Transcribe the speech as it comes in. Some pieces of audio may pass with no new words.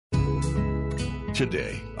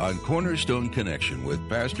Today on Cornerstone Connection with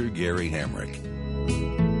Pastor Gary Hamrick.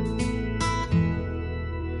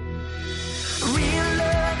 Real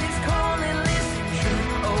love is calling, listen,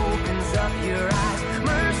 truth opens up your eyes.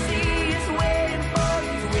 Mercy is waiting for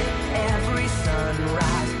you with every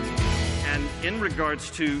sunrise. And in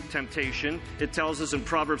regards to temptation, it tells us in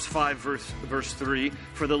Proverbs 5, verse 3,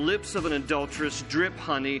 "For the lips of an adulteress drip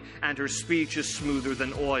honey, and her speech is smoother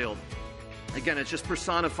than oil." Again, it's just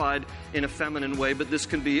personified in a feminine way, but this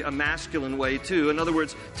can be a masculine way too. In other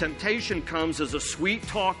words, temptation comes as a sweet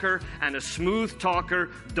talker and a smooth talker.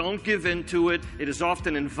 Don't give in to it. It is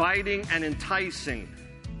often inviting and enticing.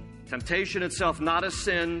 Temptation itself, not a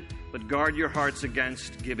sin, but guard your hearts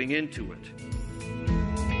against giving into it.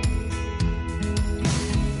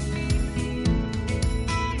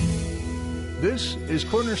 This is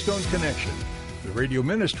Cornerstone Connection, the radio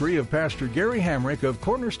ministry of Pastor Gary Hamrick of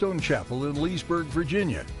Cornerstone Chapel in Leesburg,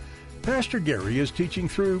 Virginia. Pastor Gary is teaching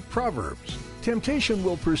through Proverbs. Temptation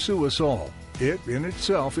will pursue us all. It in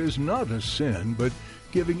itself is not a sin, but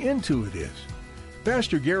giving into it is.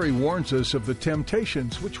 Pastor Gary warns us of the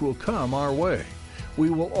temptations which will come our way. We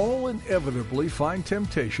will all inevitably find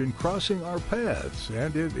temptation crossing our paths,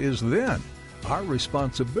 and it is then our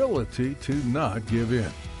responsibility to not give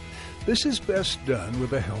in. This is best done with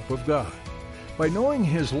the help of God. By knowing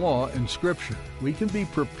His law and Scripture, we can be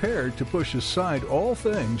prepared to push aside all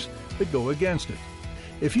things that go against it.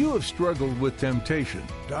 If you have struggled with temptation,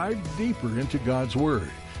 dive deeper into God's Word,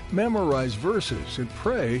 memorize verses, and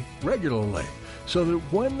pray regularly so that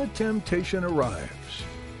when the temptation arrives,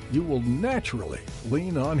 you will naturally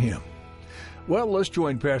lean on Him. Well, let's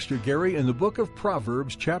join Pastor Gary in the book of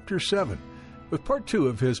Proverbs, chapter 7, with part 2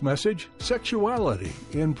 of his message, Sexuality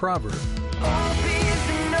in Proverbs.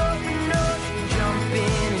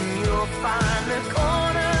 Find the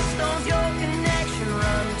cornerstones, your connection,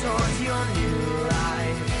 run towards your new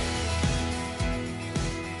life.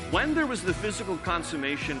 When there was the physical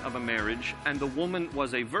consummation of a marriage and the woman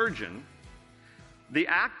was a virgin, the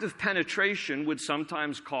act of penetration would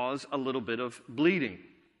sometimes cause a little bit of bleeding.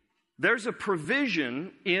 There's a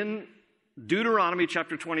provision in Deuteronomy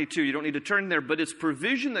chapter 22, you don't need to turn there, but it's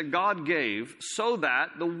provision that God gave so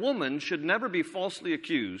that the woman should never be falsely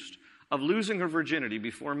accused of losing her virginity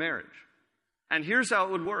before marriage. And here's how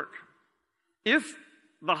it would work. If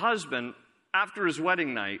the husband, after his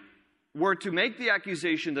wedding night, were to make the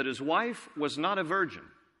accusation that his wife was not a virgin,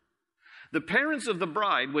 the parents of the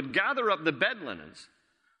bride would gather up the bed linens,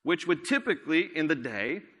 which would typically, in the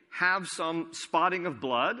day, have some spotting of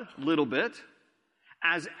blood, a little bit.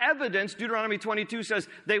 As evidence, Deuteronomy 22 says,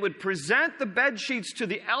 they would present the bed sheets to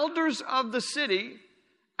the elders of the city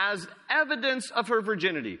as evidence of her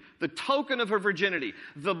virginity, the token of her virginity.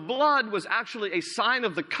 The blood was actually a sign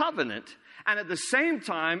of the covenant, and at the same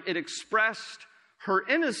time, it expressed her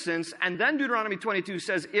innocence. And then Deuteronomy 22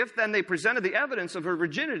 says, if then they presented the evidence of her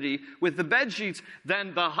virginity with the bed sheets,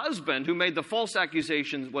 then the husband who made the false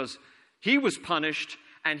accusations was punished,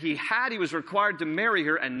 and he was required to marry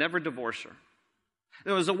her and never divorce her.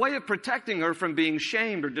 It was a way of protecting her from being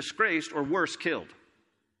shamed or disgraced or worse, killed.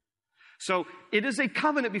 So it is a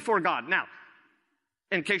covenant before God. Now,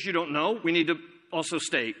 in case you don't know, we need to also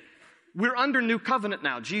state, we're under new covenant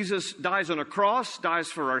now. Jesus dies on a cross, dies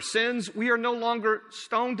for our sins. We are no longer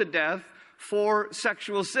stoned to death for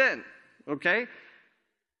sexual sin, okay?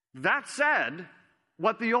 That said,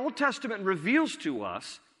 what the Old Testament reveals to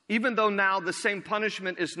us, even though now the same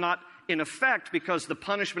punishment is not in effect because the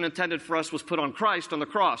punishment intended for us was put on Christ on the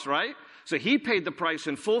cross, right? So He paid the price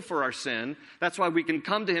in full for our sin. That's why we can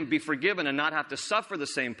come to Him, be forgiven, and not have to suffer the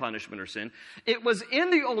same punishment or sin. It was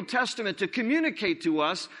in the Old Testament to communicate to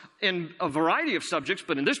us in a variety of subjects,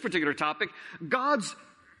 but in this particular topic, God's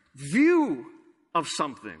view of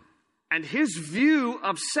something. And His view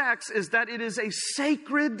of sex is that it is a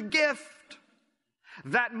sacred gift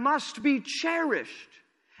that must be cherished.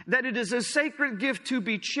 That it is a sacred gift to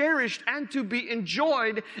be cherished and to be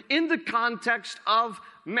enjoyed in the context of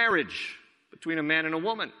marriage between a man and a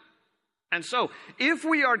woman. And so, if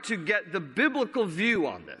we are to get the biblical view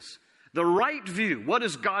on this, the right view, what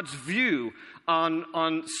is God's view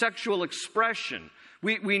on sexual expression,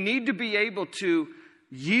 we need to be able to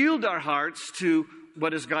yield our hearts to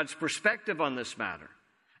what is God's perspective on this matter.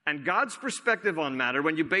 And God's perspective on matter,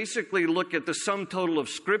 when you basically look at the sum total of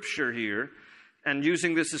Scripture here, and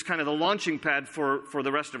using this as kind of the launching pad for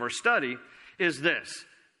the rest of our study, is this: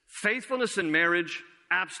 faithfulness in marriage,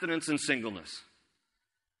 abstinence in singleness.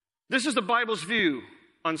 This is the Bible's view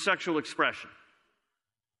on sexual expression.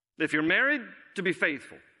 If you're married, to be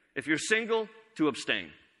faithful. If you're single, to abstain.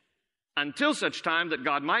 Until such time that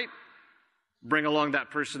God might bring along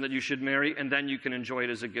that person that you should marry, and then you can enjoy it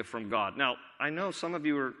as a gift from God. Now, I know some of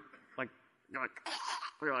you are like,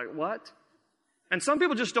 you're like, what? And some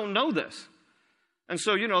people just don't know this. And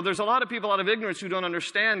so, there's a lot of people out of ignorance who don't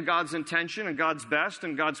understand God's intention and God's best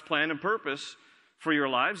and God's plan and purpose for your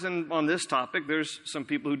lives. And on this topic, there's some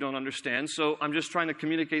people who don't understand. So I'm just trying to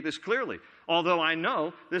communicate this clearly. Although I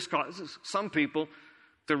know this causes some people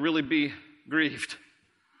to really be grieved.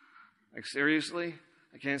 Like, seriously?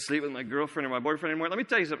 I can't sleep with my girlfriend or my boyfriend anymore? Let me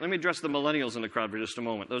tell you something. Let me address the millennials in the crowd for just a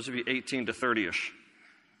moment. Those of you 18 to 30-ish.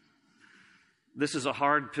 This is a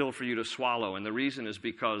hard pill for you to swallow, and the reason is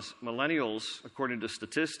because millennials, according to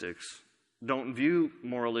statistics, don't view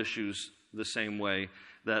moral issues the same way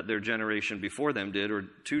that their generation before them did, or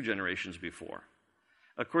 2 generations before.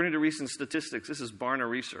 According to recent statistics, this is Barna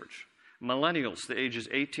research, millennials, the ages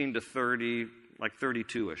 18 to 30, like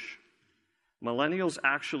 32-ish, millennials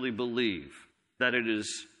actually believe that it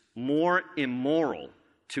is more immoral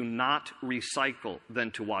to not recycle than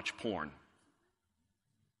to watch porn.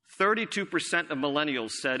 32% of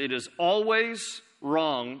millennials said it is always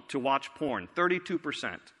wrong to watch porn.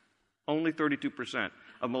 32%. Only 32%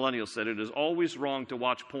 of millennials said it is always wrong to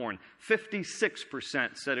watch porn.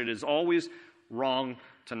 56% said it is always wrong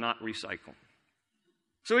to not recycle.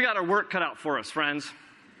 So we got our work cut out for us, friends.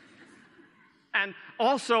 And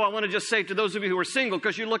also, I want to just say to those of you who are single,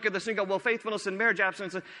 because you look at this and go, well, faithfulness and marriage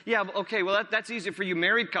abstinence. Yeah, okay, well, that's easy for you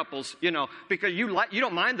married couples, because you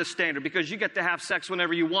don't mind the standard because you get to have sex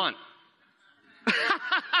whenever you want.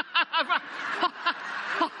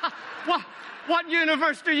 What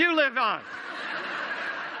universe do you live on?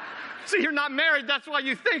 See, you're not married, that's why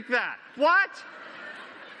you think that. What?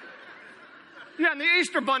 Yeah, and the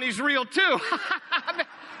Easter Bunny's real too.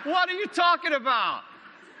 What are you talking about?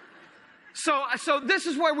 So this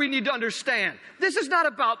is where we need to understand. This is not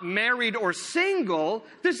about married or single.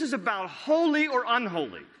 This is about holy or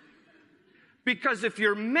unholy. Because if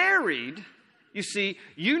you're married, you see,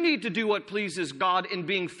 you need to do what pleases God in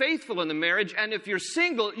being faithful in the marriage. And if you're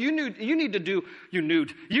single, you need to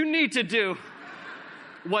do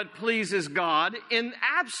what pleases God in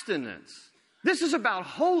abstinence. This is about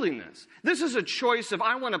holiness. This is a choice of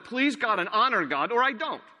I want to please God and honor God, or I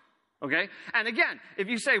don't. Okay? And again, if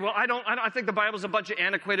you say, well, I think the Bible's a bunch of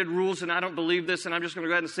antiquated rules and I don't believe this and I'm just going to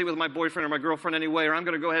go ahead and sleep with my boyfriend or my girlfriend anyway, or I'm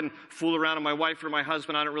going to go ahead and fool around with my wife or my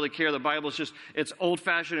husband, I don't really care. The Bible's just, it's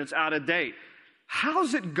old-fashioned, it's out of date.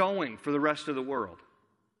 How's it going for the rest of the world?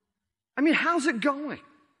 I mean, how's it going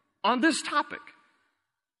on this topic?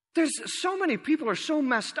 There's so many people are so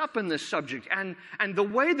messed up in this subject, and the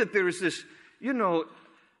way that there is this,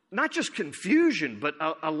 not just confusion, but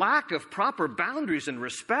a lack of proper boundaries and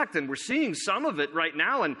respect. And we're seeing some of it right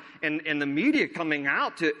now in the media coming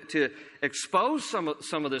out to expose some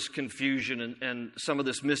of this confusion and some of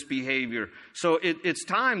this misbehavior. So it's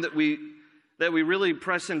time that we really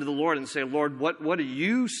press into the Lord and say, Lord, what do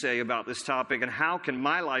you say about this topic? And how can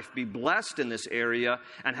my life be blessed in this area?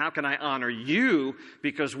 And how can I honor you?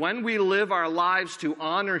 Because when we live our lives to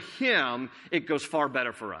honor him, it goes far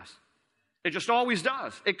better for us. It just always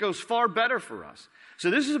does. It goes far better for us. So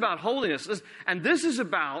this is about holiness. And this is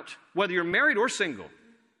about, whether you're married or single,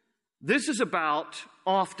 this is about,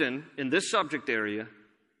 often in this subject area,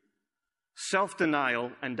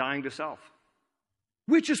 self-denial and dying to self,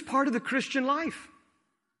 which is part of the Christian life.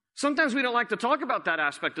 Sometimes we don't like to talk about that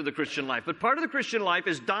aspect of the Christian life, but part of the Christian life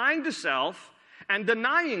is dying to self and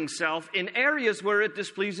denying self in areas where it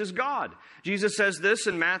displeases God. Jesus says this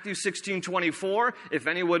in Matthew 16:24, if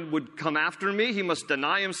anyone would come after me, he must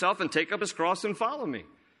deny himself and take up his cross and follow me.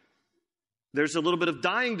 There's a little bit of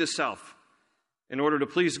dying to self in order to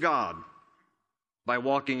please God by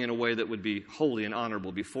walking in a way that would be holy and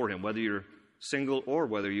honorable before him, whether you're single or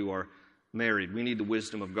whether you are married. We need the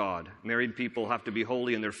wisdom of God. Married people have to be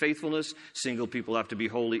holy in their faithfulness. Single people have to be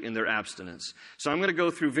holy in their abstinence. So I'm going to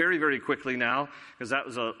go through very, very quickly now, because that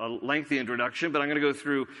was a lengthy introduction, but I'm going to go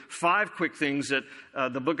through 5 quick things that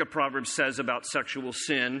the book of Proverbs says about sexual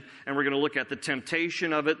sin, and we're going to look at the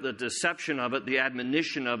temptation of it, the deception of it, the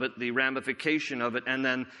admonition of it, the ramification of it, and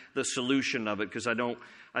then the solution of it, because I don't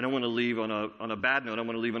want to leave on a bad note. I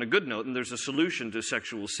want to leave on a good note. And there's a solution to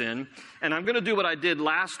sexual sin. And I'm going to do what I did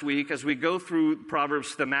last week as we go through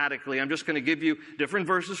Proverbs thematically. I'm just going to give you different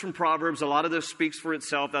verses from Proverbs. A lot of this speaks for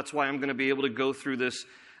itself. That's why I'm going to be able to go through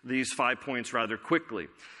these 5 points rather quickly.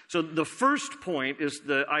 So the first point is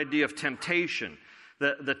the idea of temptation,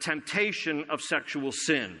 the temptation of sexual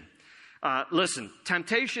sin. Listen,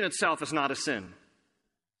 temptation itself is not a sin.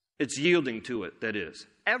 It's yielding to it that is.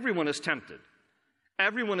 Everyone is tempted.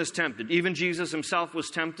 Everyone is tempted. Even Jesus himself was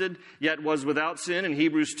tempted, yet was without sin. And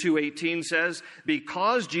Hebrews 2:18 says,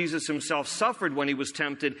 because Jesus himself suffered when he was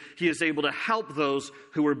tempted, he is able to help those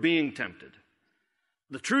who are being tempted.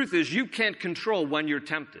 The truth is, you can't control when you're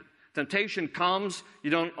tempted. Temptation comes. You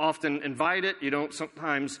don't often invite it. You don't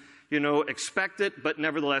sometimes, expect it, but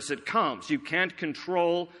nevertheless it comes. You can't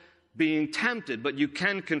control being tempted, but you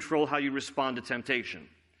can control how you respond to temptation.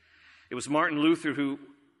 It was Martin Luther who,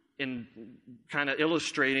 in kind of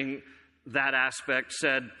illustrating that aspect,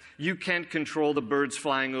 said, you can't control the birds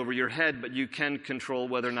flying over your head, but you can control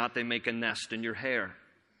whether or not they make a nest in your hair.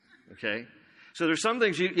 Okay? So there's some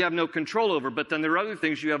things you have no control over, but then there are other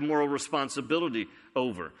things you have moral responsibility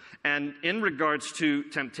over. And in regards to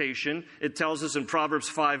temptation, it tells us in Proverbs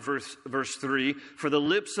 5, verse 3, for the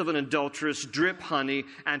lips of an adulteress drip honey,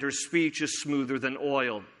 and her speech is smoother than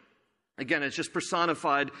oil. Again, it's just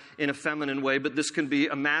personified in a feminine way, but this can be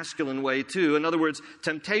a masculine way too. In other words,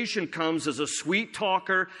 temptation comes as a sweet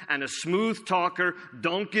talker and a smooth talker.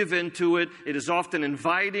 Don't give in to it. It is often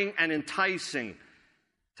inviting and enticing.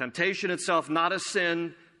 Temptation itself, not a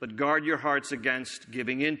sin, but guard your hearts against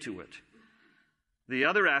giving into it. The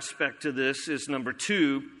other aspect to this is number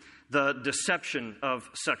 2, the deception of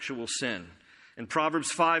sexual sin. In Proverbs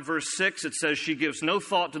 5, verse 6, it says, she gives no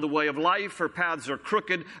thought to the way of life. Her paths are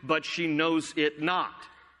crooked, but she knows it not.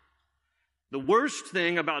 The worst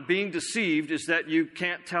thing about being deceived is that you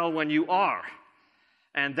can't tell when you are.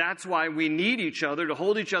 And that's why we need each other to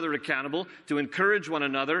hold each other accountable, to encourage one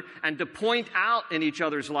another, and to point out in each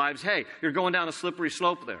other's lives, hey, you're going down a slippery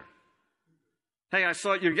slope there. Hey, I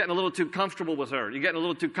saw you're getting a little too comfortable with her. You're getting a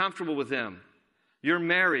little too comfortable with him. You're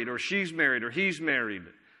married, or she's married, or he's married.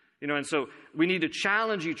 And so we need to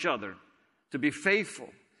challenge each other to be faithful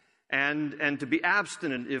and to be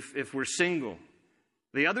abstinent if we're single.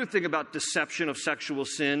 The other thing about deception of sexual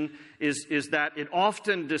sin is that it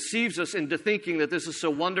often deceives us into thinking that this is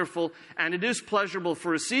so wonderful, and it is pleasurable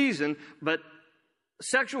for a season, but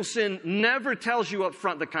sexual sin never tells you up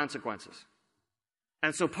front the consequences.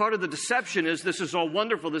 And so part of the deception is this is all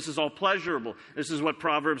wonderful, this is all pleasurable. This is what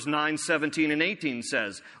Proverbs 9, 17, and 18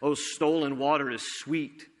 says. Oh, stolen water is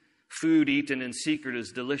sweet. Food eaten in secret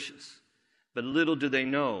is delicious. But little do they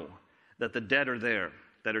know that the dead are there,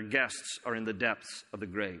 that her guests are in the depths of the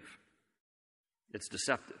grave. It's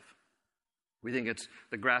deceptive. We think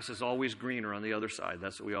the grass is always greener on the other side.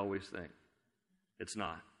 That's what we always think. It's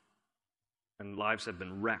not. And lives have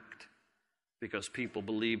been wrecked because people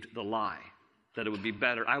believed the lie, that it would be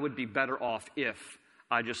better. I would be better off if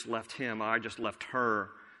I just left him, or I just left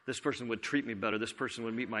her. This person would treat me better. This person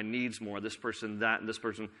would meet my needs more. This person that, and this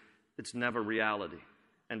person. It's never reality.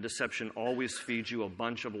 And deception always feeds you a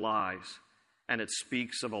bunch of lies. And it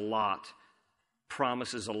speaks of a lot,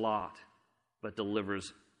 promises a lot, but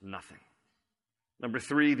delivers nothing. Number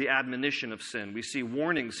 3, the admonition of sin. We see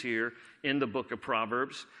warnings here in the book of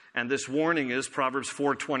Proverbs. And this warning is Proverbs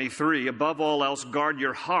 4:23. Above all else, guard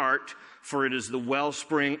your heart, for it is the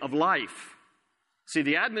wellspring of life. See,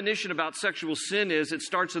 the admonition about sexual sin is it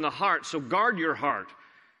starts in the heart, so guard your heart.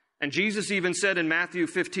 And Jesus even said in Matthew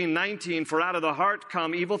 15:19, for out of the heart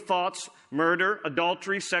come evil thoughts, murder,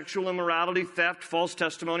 adultery, sexual immorality, theft, false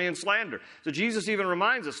testimony, and slander. So Jesus even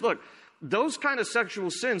reminds us, look, those kind of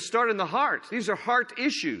sexual sins start in the heart. These are heart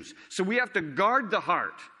issues. So we have to guard the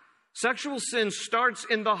heart. Sexual sin starts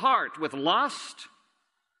in the heart with lust,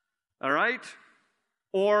 all right?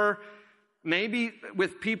 Or maybe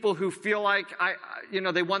with people who feel like,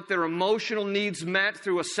 they want their emotional needs met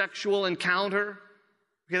through a sexual encounter.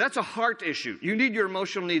 Okay, that's a heart issue. You need your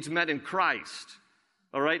emotional needs met in Christ,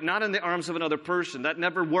 all right? Not in the arms of another person. That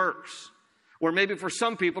never works. Or maybe for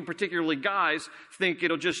some people, particularly guys, think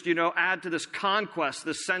it'll just, add to this conquest,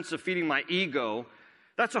 this sense of feeding my ego.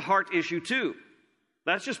 That's a heart issue too.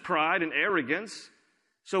 That's just pride and arrogance.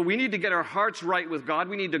 So we need to get our hearts right with God.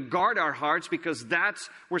 We need to guard our hearts because that's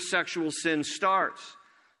where sexual sin starts.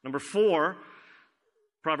 Number 4,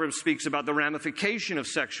 Proverbs speaks about the ramification of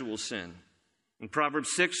sexual sin. In Proverbs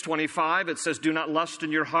 6:25, it says, do not lust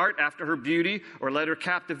in your heart after her beauty, or let her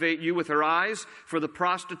captivate you with her eyes, for the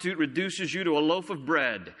prostitute reduces you to a loaf of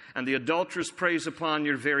bread, and the adulteress preys upon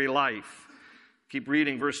your very life. Keep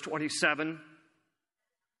reading, verse 27.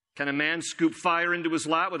 Can a man scoop fire into his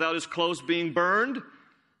lap without his clothes being burned?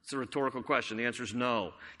 It's a rhetorical question. The answer is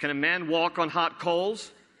no. Can a man walk on hot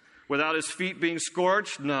coals without his feet being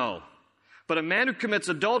scorched? No. But a man who commits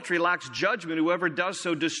adultery lacks judgment. Whoever does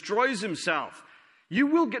so destroys himself. You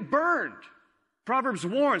will get burned. Proverbs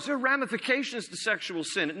warns there are ramifications to sexual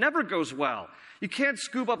sin. It never goes well. You can't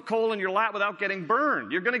scoop up coal in your lap without getting burned.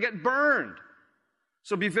 You're going to get burned.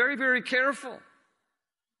 So be very, very careful.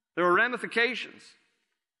 There are ramifications.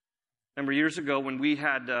 Remember years ago when we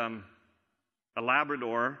had a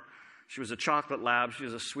Labrador. She was a chocolate lab. She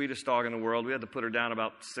was the sweetest dog in the world. We had to put her down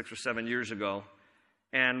about 6 or 7 years ago.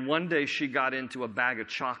 And one day she got into a bag of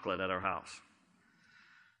chocolate at our house.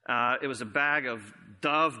 It was a bag of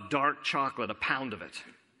Dove dark chocolate, a pound of it.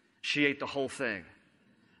 She ate the whole thing.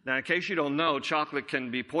 Now, in case you don't know, chocolate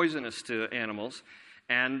can be poisonous to animals.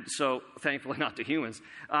 And so, thankfully not to humans.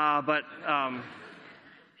 But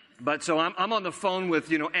so I'm on the phone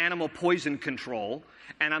with, animal poison control.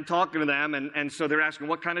 And I'm talking to them, and so they're asking,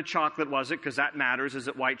 what kind of chocolate was it? Because that matters. Is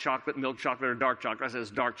it white chocolate, milk chocolate, or dark chocolate? I said,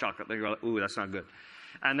 it's dark chocolate. They go, ooh, that's not good.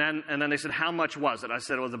 And then they said, how much was it? I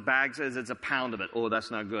said, well, the bag says it's a pound of it. Oh,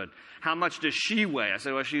 that's not good. How much does she weigh? I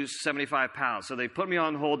said, well, she's 75 pounds. So they put me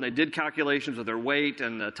on hold, and they did calculations with her weight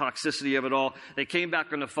and the toxicity of it all. They came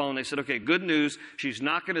back on the phone. They said, okay, good news. She's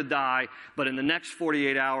not going to die, but in the next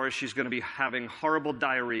 48 hours, she's going to be having horrible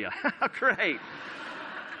diarrhea. Great.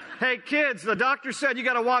 Hey, kids, the doctor said you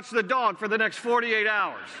got to watch the dog for the next 48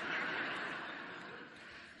 hours.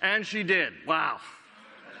 And she did. Wow.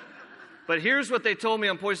 But here's what they told me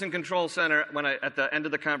on Poison Control Center at the end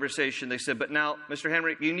of the conversation. They said, but now, Mr.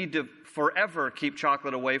 Henry, you need to forever keep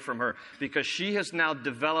chocolate away from her because she has now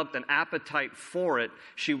developed an appetite for it.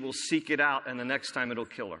 She will seek it out, and the next time it'll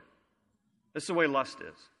kill her. This is the way lust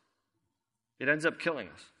is. It ends up killing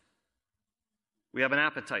us. We have an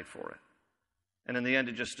appetite for it. And in the end,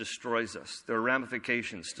 it just destroys us. There are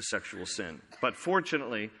ramifications to sexual sin. But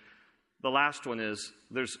fortunately, the last one is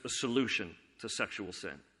there's a solution to sexual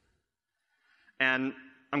sin. And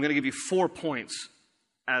I'm going to give you 4 points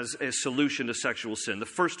as a solution to sexual sin. The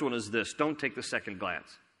first one is this: don't take the second glance.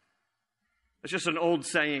 It's just an old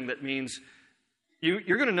saying that means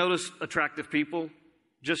you're going to notice attractive people.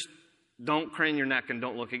 Just don't crane your neck and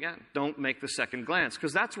don't look again. Don't make the second glance,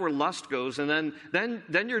 because that's where lust goes, and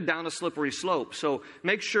then you're down a slippery slope. So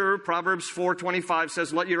make sure, Proverbs 4:25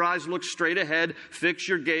 says, let your eyes look straight ahead, fix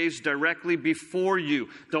your gaze directly before you.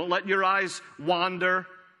 Don't let your eyes wander.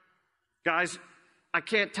 Guys, I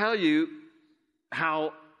can't tell you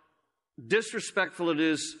how disrespectful it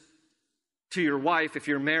is to your wife if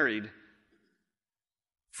you're married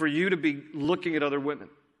for you to be looking at other women.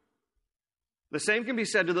 The same can be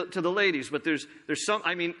said to the ladies, but there's some,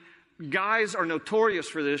 guys are notorious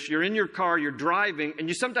for this. You're in your car, you're driving, and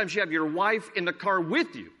sometimes you have your wife in the car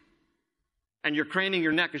with you. And you're craning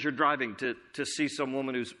your neck as you're driving to see some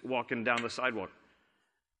woman who's walking down the sidewalk.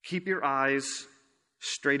 Keep your eyes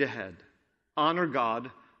straight ahead. Honor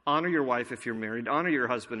God. Honor your wife if you're married. Honor your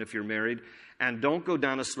husband if you're married. And don't go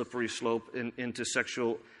down a slippery slope into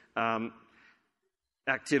sexual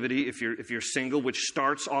activity if you're single, which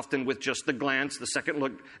starts often with just the glance, the second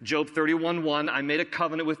look. Job 31:1, I made a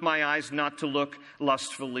covenant with my eyes not to look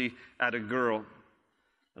lustfully at a girl.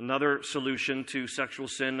 Another solution to sexual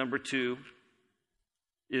sin, number 2,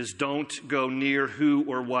 is don't go near who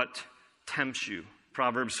or what tempts you.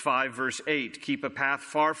 Proverbs 5, verse 8, keep a path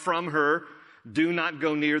far from her. Do not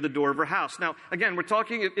go near the door of her house. Now, again, we're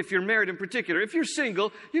talking if you're married in particular. If you're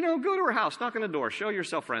single, go to her house, knock on the door, show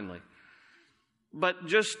yourself friendly. But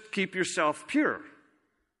just keep yourself pure.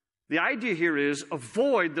 The idea here is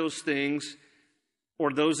avoid those things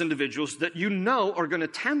or those individuals that you know are going to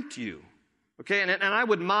tempt you. Okay, and I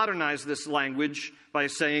would modernize this language by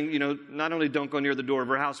saying, not only don't go near the door of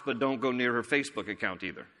her house, but don't go near her Facebook account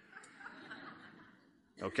either.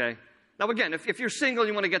 Okay? Now again, if you're single and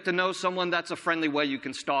you want to get to know someone, that's a friendly way you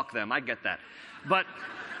can stalk them. I get that. But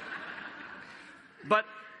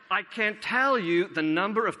I can't tell you the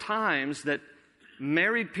number of times that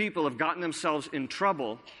married people have gotten themselves in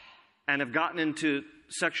trouble and have gotten into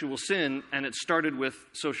sexual sin, and it started with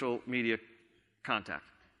social media contact.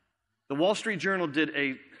 The Wall Street Journal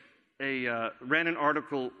ran an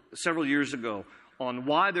article several years ago on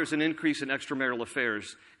why there's an increase in extramarital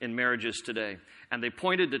affairs in marriages today. And they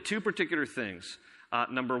pointed to 2 particular things.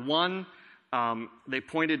 Number 1, they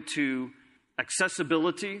pointed to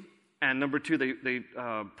accessibility, and number 2, they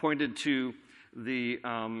pointed to the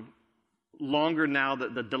longer now,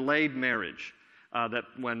 the delayed marriage, that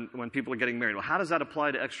when people are getting married. Well, how does that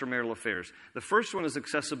apply to extramarital affairs? The first one is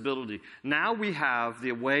accessibility. Now we have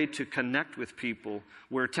the way to connect with people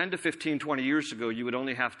where 10 to 15, 20 years ago, you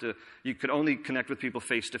could only connect with people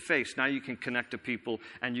face to face. Now you can connect to people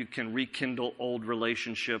and you can rekindle old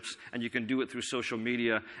relationships, and you can do it through social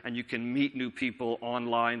media, and you can meet new people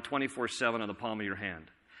online 24/7 on the palm of your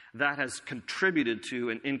hand. That has contributed to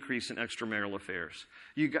an increase in extramarital affairs.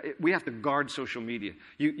 We have to guard social media.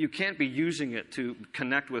 You can't be using it to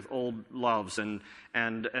connect with old loves and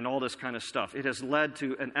all this kind of stuff. It has led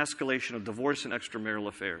to an escalation of divorce and extramarital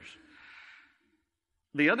affairs.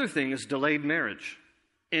 The other thing is delayed marriage.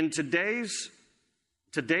 In today's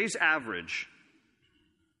average,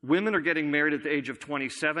 women are getting married at the age of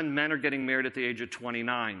 27, men are getting married at the age of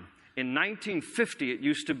 29. In 1950, it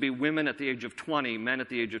used to be women at the age of 20, men at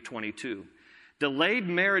the age of 22. Delayed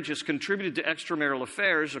marriage has contributed to extramarital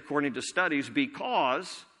affairs, according to studies,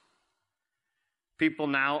 because people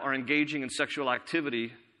now are engaging in sexual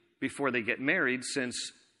activity before they get married,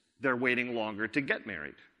 since they're waiting longer to get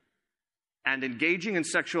married. And engaging in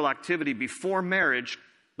sexual activity before marriage,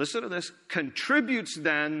 listen to this, contributes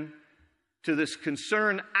then to this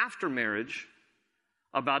concern after marriage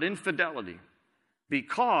about infidelity.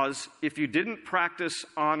 Because if you didn't practice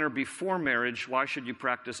honor before marriage, why should you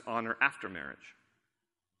practice honor after marriage?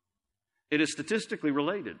 It is statistically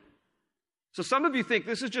related. So some of you think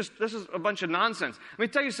this is a bunch of nonsense. Let me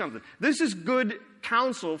tell you something. This is good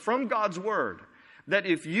counsel from God's Word, that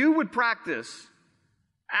if you would practice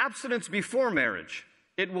abstinence before marriage,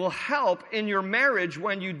 it will help in your marriage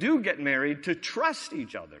when you do get married to trust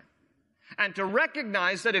each other. And to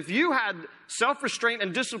recognize that if you had self-restraint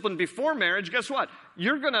and discipline before marriage, guess what?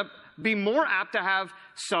 You're going to be more apt to have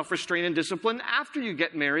self-restraint and discipline after you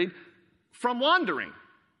get married from wandering.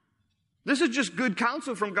 This is just good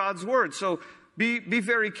counsel from God's Word. So be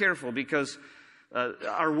very careful, because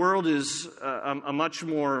our world is a much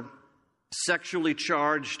more sexually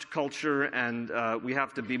charged culture, and we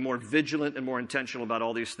have to be more vigilant and more intentional about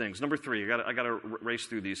all these things. Number 3, I got to race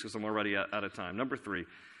through these because I'm already out of time. Number 3.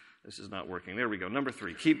 This is not working. There we go. Number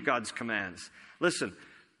 3, keep God's commands. Listen,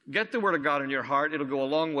 get the Word of God in your heart. It'll go a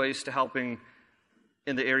long ways to helping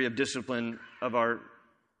in the area of discipline of our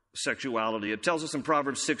sexuality. It tells us in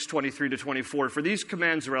Proverbs 6:23-24, for these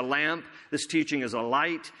commands are a lamp, this teaching is a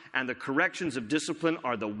light, and the corrections of discipline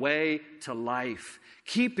are the way to life,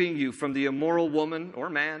 keeping you from the immoral woman or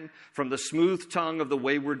man, from the smooth tongue of the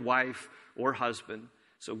wayward wife or husband.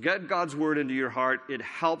 So get God's Word into your heart. It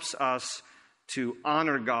helps us to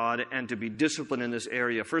honor God and to be disciplined in this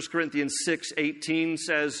area. 1 Corinthians 6:18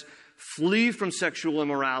 says, flee from sexual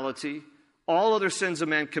immorality. All other sins a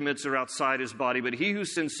man commits are outside his body, but he who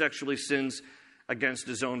sins sexually sins against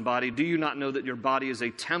his own body. Do you not know that your body is a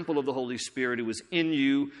temple of the Holy Spirit who is in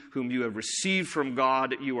you, whom you have received from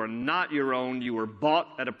God? You are not your own. You were bought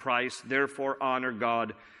at a price. Therefore, honor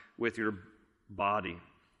God with your body.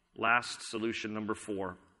 Last solution, number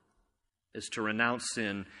 4. Is to renounce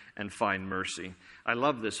sin and find mercy. I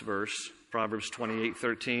love this verse, Proverbs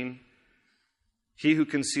 28:13. He who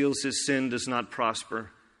conceals his sin does not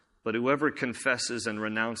prosper, but whoever confesses and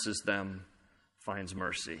renounces them finds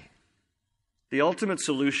mercy. The ultimate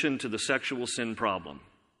solution to the sexual sin problem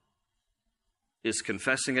is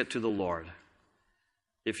confessing it to the Lord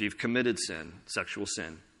if you've committed sin, sexual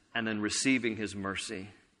sin, and then receiving His mercy,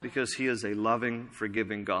 because He is a loving,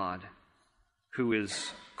 forgiving God who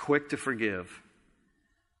is quick to forgive,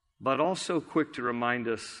 but also quick to remind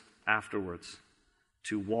us afterwards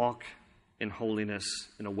to walk in holiness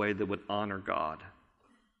in a way that would honor God.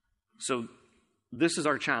 So this is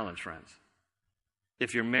our challenge, friends.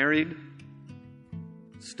 If you're married,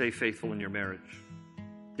 stay faithful in your marriage.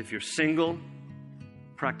 If you're single,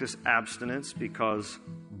 practice abstinence, because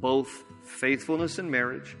both faithfulness in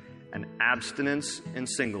marriage and abstinence in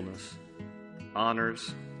singleness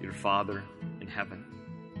honors your Father in heaven,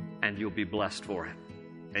 and you'll be blessed for it.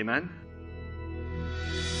 Amen?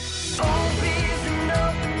 Open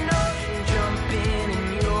ocean, jump in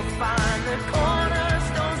and you'll find the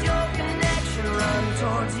cornerstone's your connection. Run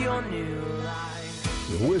towards your new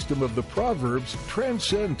life. The wisdom of the Proverbs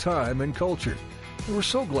transcend time and culture. And we're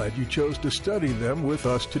so glad you chose to study them with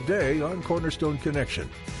us today on Cornerstone Connection.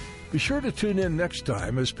 Be sure to tune in next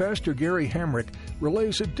time as Pastor Gary Hamrick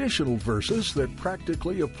relays additional verses that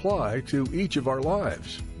practically apply to each of our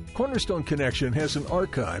lives. Cornerstone Connection has an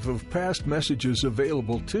archive of past messages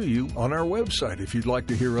available to you on our website if you'd like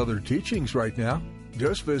to hear other teachings right now.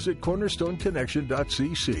 Just visit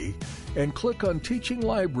cornerstoneconnection.cc and click on Teaching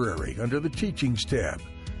Library under the Teachings tab.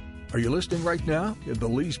 Are you listening right now in the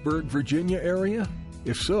Leesburg, Virginia area?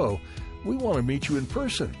 If so, we want to meet you in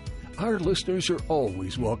person. Our listeners are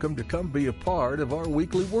always welcome to come be a part of our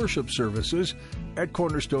weekly worship services at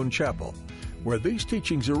Cornerstone Chapel, where these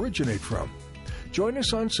teachings originate from. Join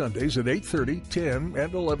us on Sundays at 8:30, 10,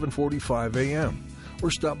 and 11:45 a.m., or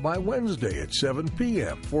stop by Wednesday at 7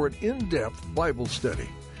 p.m. for an in-depth Bible study.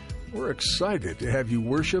 We're excited to have you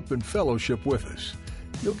worship and fellowship with us.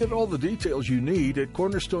 You'll get all the details you need at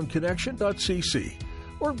cornerstoneconnection.cc,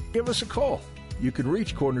 or give us a call. You can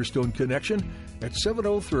reach Cornerstone Connection at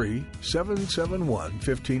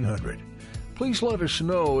 703-771-1500. Please let us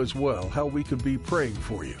know as well how we can be praying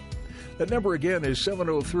for you. That number again is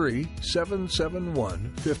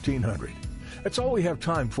 703-771-1500. That's all we have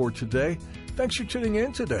time for today. Thanks for tuning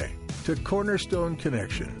in today to Cornerstone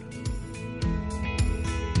Connection.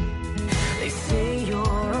 They say you're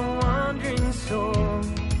a wandering soul,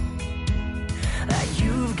 that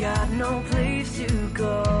you've got no place to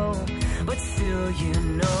go, but still you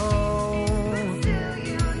know